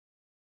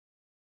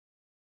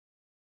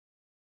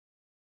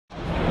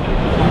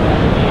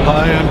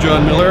Hi, I'm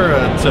John Miller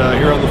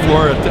here on the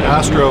floor at the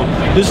ASTRO.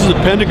 This is a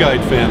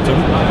Penta-Guide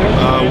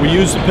Phantom. We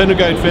use the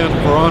Penta-Guide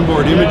Phantom for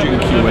onboard imaging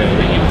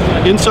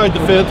QA. Inside the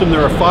Phantom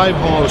there are 5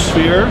 hollow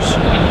spheres.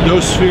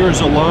 Those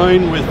spheres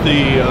align with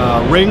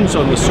the rings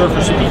on the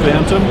surface of the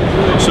Phantom,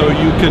 so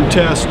you can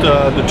test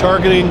the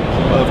targeting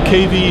of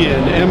KV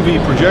and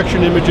MV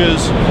projection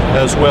images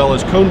as well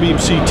as cone beam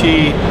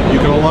CT. You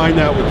can align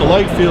that with the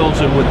light fields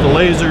and with the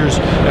lasers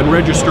and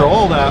register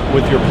all that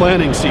with your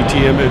planning CT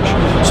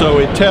image, so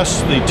it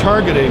tests the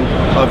targeting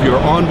of your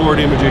onboard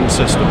imaging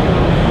system.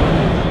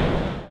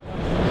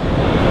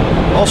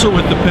 Also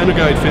with the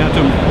Penta-Guide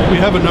Phantom, we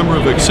have a number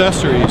of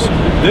accessories.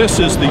 This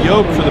is the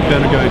yoke for the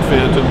Penta-Guide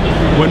Phantom.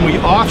 When we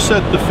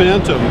offset the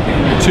Phantom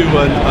to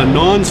a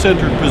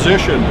non-centered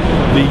position,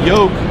 the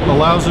yoke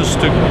allows us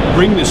to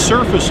bring the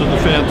surface of the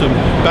Phantom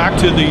back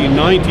to the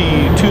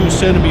 92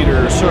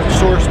 centimeter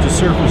source to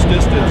surface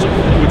distance,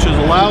 which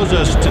allows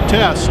us to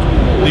test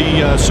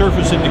the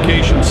surface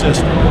indication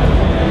system.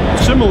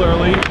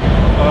 Similarly,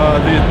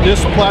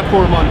 this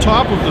platform on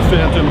top of the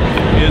Phantom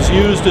is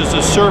used as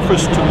a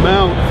surface to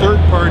mount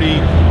third-party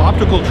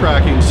optical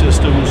tracking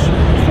systems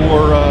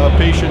for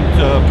patient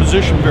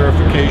position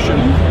verification.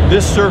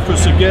 This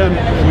surface, again,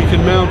 we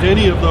can mount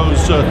any of those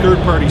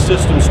third-party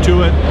systems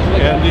to it,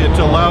 and it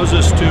allows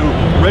us to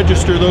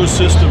register those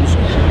systems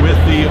with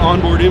the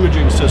onboard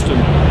imaging system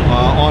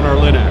on our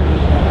linac.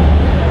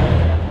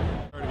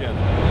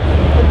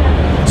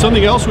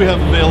 Something else we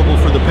have available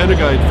for the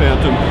Penta-Guide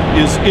Phantom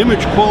is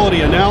image quality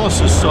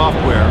analysis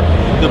software.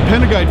 The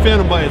Penta-Guide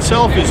Phantom by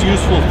itself is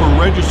useful for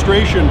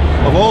registration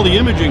of all the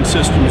imaging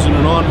systems in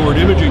an onboard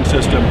imaging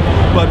system,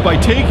 but by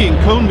taking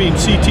cone beam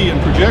CT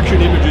and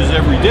projection images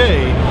every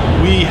day,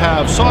 we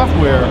have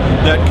software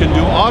that can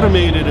do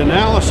automated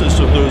analysis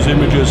of those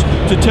images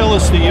to tell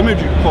us the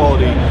image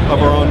quality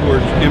of our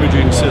onboard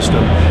imaging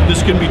system.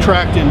 This can be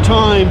tracked in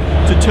time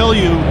to tell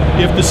you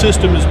if the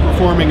system is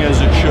performing as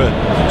it should.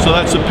 So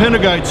that's the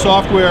Penta-Guide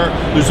software.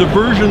 There's a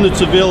version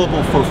that's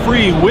available for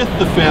free with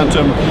the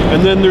Phantom,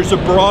 and then there's a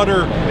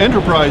broader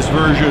enterprise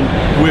version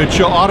which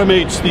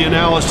automates the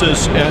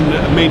analysis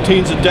and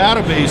maintains a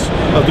database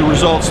of the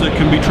results that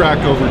can be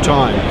tracked over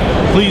time.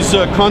 Please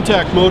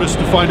contact Modus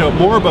to find out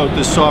more about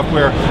this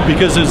software,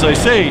 because as I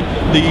say,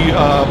 the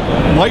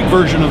light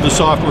version of the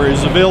software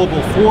is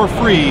available for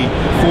free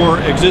for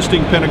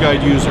existing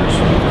Penta-Guide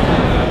users.